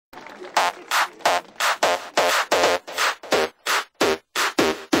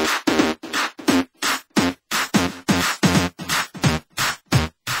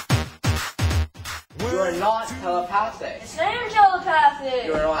You are not telepathic. Yes, I am telepathic.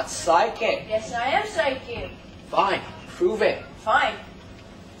 You are not psychic. Yes, I am psychic. Fine, prove it. Fine.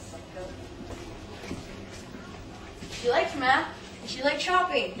 She likes math, and she likes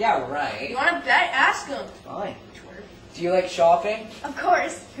shopping. Yeah, right. You want to bet? Ask him. Fine. Do you like shopping? Of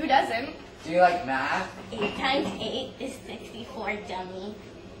course. Who doesn't? Do you like math? 8 times 8 is 64, dummy.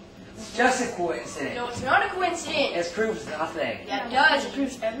 It's just a coincidence. No, it's not a coincidence. It proves nothing. Yeah, it does. It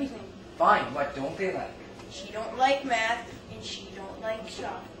proves everything. Fine, what don't they like? She don't like math, and she don't like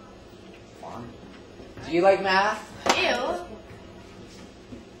shopping. Fine. Do you like math? Ew.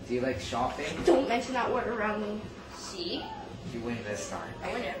 Do you like shopping? Don't mention that word around me. See? You win this time.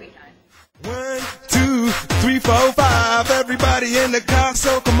 I win every time. 1, 2, 3, 4, 5. Everybody in the car,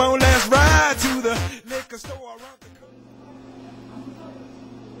 so come on, let's ride to the liquor store around the corner.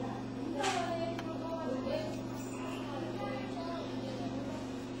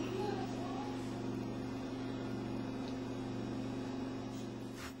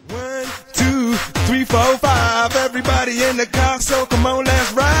 1, 2, 3, 4, 5. Everybody in the car, so come on,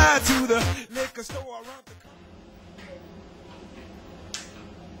 let's ride to the liquor store around the corner.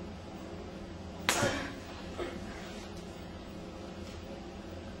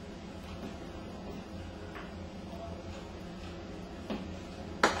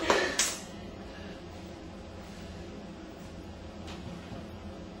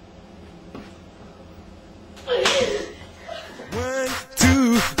 1,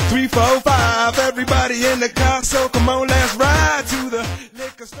 2, 3, 4, 5. Everybody in the car, so come on, let's ride to the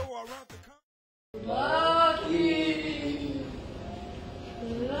liquor store around the corner. Lucky.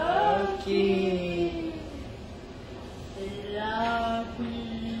 Lucky.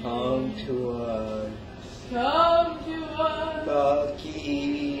 Lucky. Come to us. Come to us.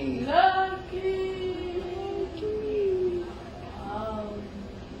 Lucky. Lucky.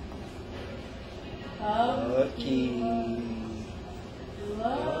 Lucky.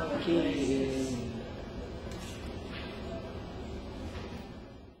 Lucky.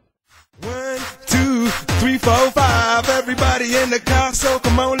 1, 2, 3, 4, 5. Everybody in the car, so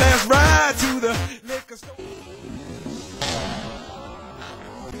come on, let's ride to the liquor store.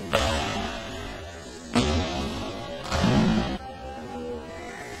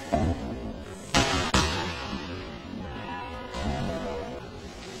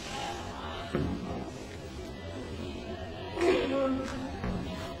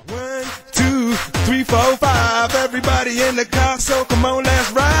 One, 2, 3, 4, 5. Everybody in the car, so come on,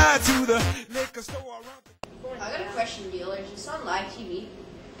 let's ride to the liquor store around the corner. I got a question, dealer. Is this on live TV?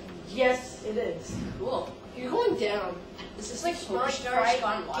 Yes, it is. Cool. You're going down. Is this like Smash Superstars fried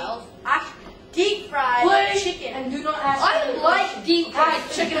Gone Wild? Deep fried Play chicken. and do not ask. I like deep fried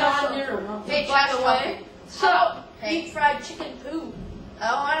Ask chicken chicken on on your. your- Hey, By by the way, so Deep fried chicken poo. I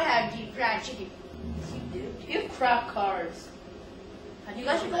don't want to have deep fried chicken. You have crap cards. You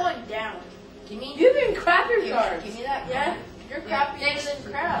guys are going down. Give me. You have even crappier Give cards. me that. Yeah, you're Yeah, crappier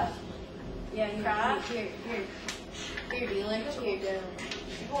than crap. Yeah, here, Crap. Here, dealer. You're Here. down.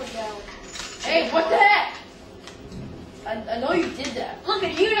 You're going down. Hey, what the heck? I know you did that. Look, a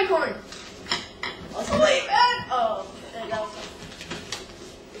unicorn. Wait, man. Oh, that was.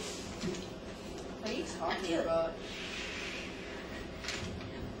 What are you talking about?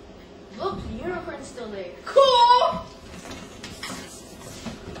 Look, the unicorn's still there. Cool.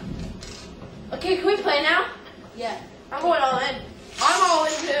 Okay, can we play now? Yeah. I'm going all in. I'm all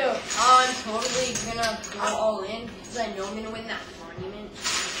in too. I'm totally gonna go all in because I know I'm gonna win that monument.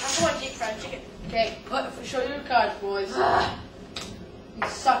 I'm going deep fried chicken. Okay, Show your cards, boys. You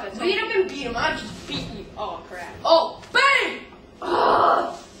suck at beat him and beat him. I just beat you. Oh crap. Oh, bang!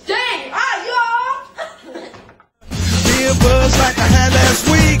 Dang! y'all! Being buzzed like I had last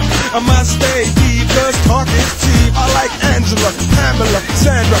week. I must stay deep, cause talk is cheap. I like Angela, Pamela,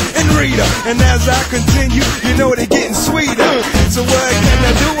 Sandra, and Rita. And as I continue, you know they're getting sweeter. So what can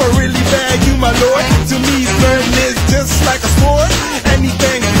I do? I really bag you, my lord. To me, flirting is just like a sport.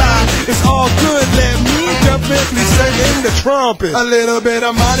 Anything fly, it's all good. Let me jump in, please singing the trumpet. A little bit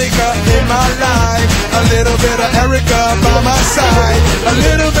of Monica in my life. A little bit of Erica by my side. A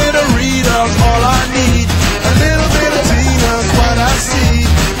little bit of Rita's all I need. A little bit of Tina's what I see.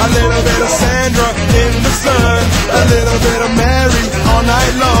 A little bit of Sandra in the sun. A little bit of Mary all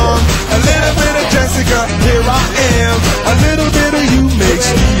night long. A little bit of Jessica, here I am. A little bit of you makes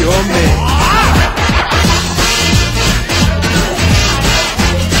me your man.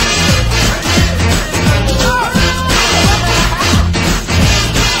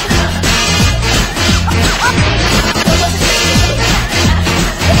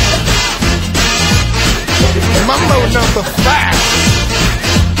 number 5.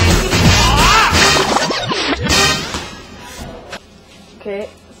 Okay,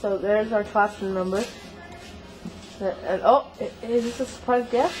 so there's our classroom number. And oh, is this a surprise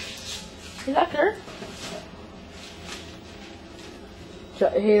guest? Is that her?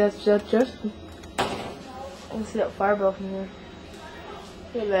 Hey, that's just. Let's see that fireball from here.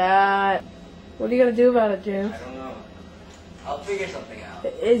 Look at that. What are you gonna do about it, James? I don't know. I'll figure something out.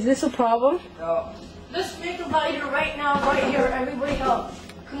 Is this a problem? No. Let's make a lighter right now, right here. Everybody help.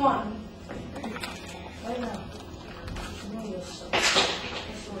 Come on. Right now.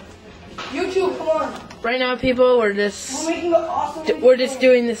 You two, come on. Right now, people, we're We're just making an awesome.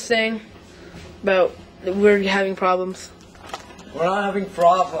 doing this thing about we're having problems. We're not having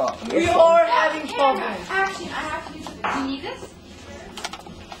problems. We are having problems. Actually, I have to do something. Do you need this?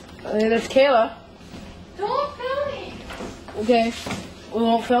 There's Kayla. Don't film me. Okay, we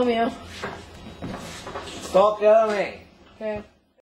won't film you. Stop yelling. Okay.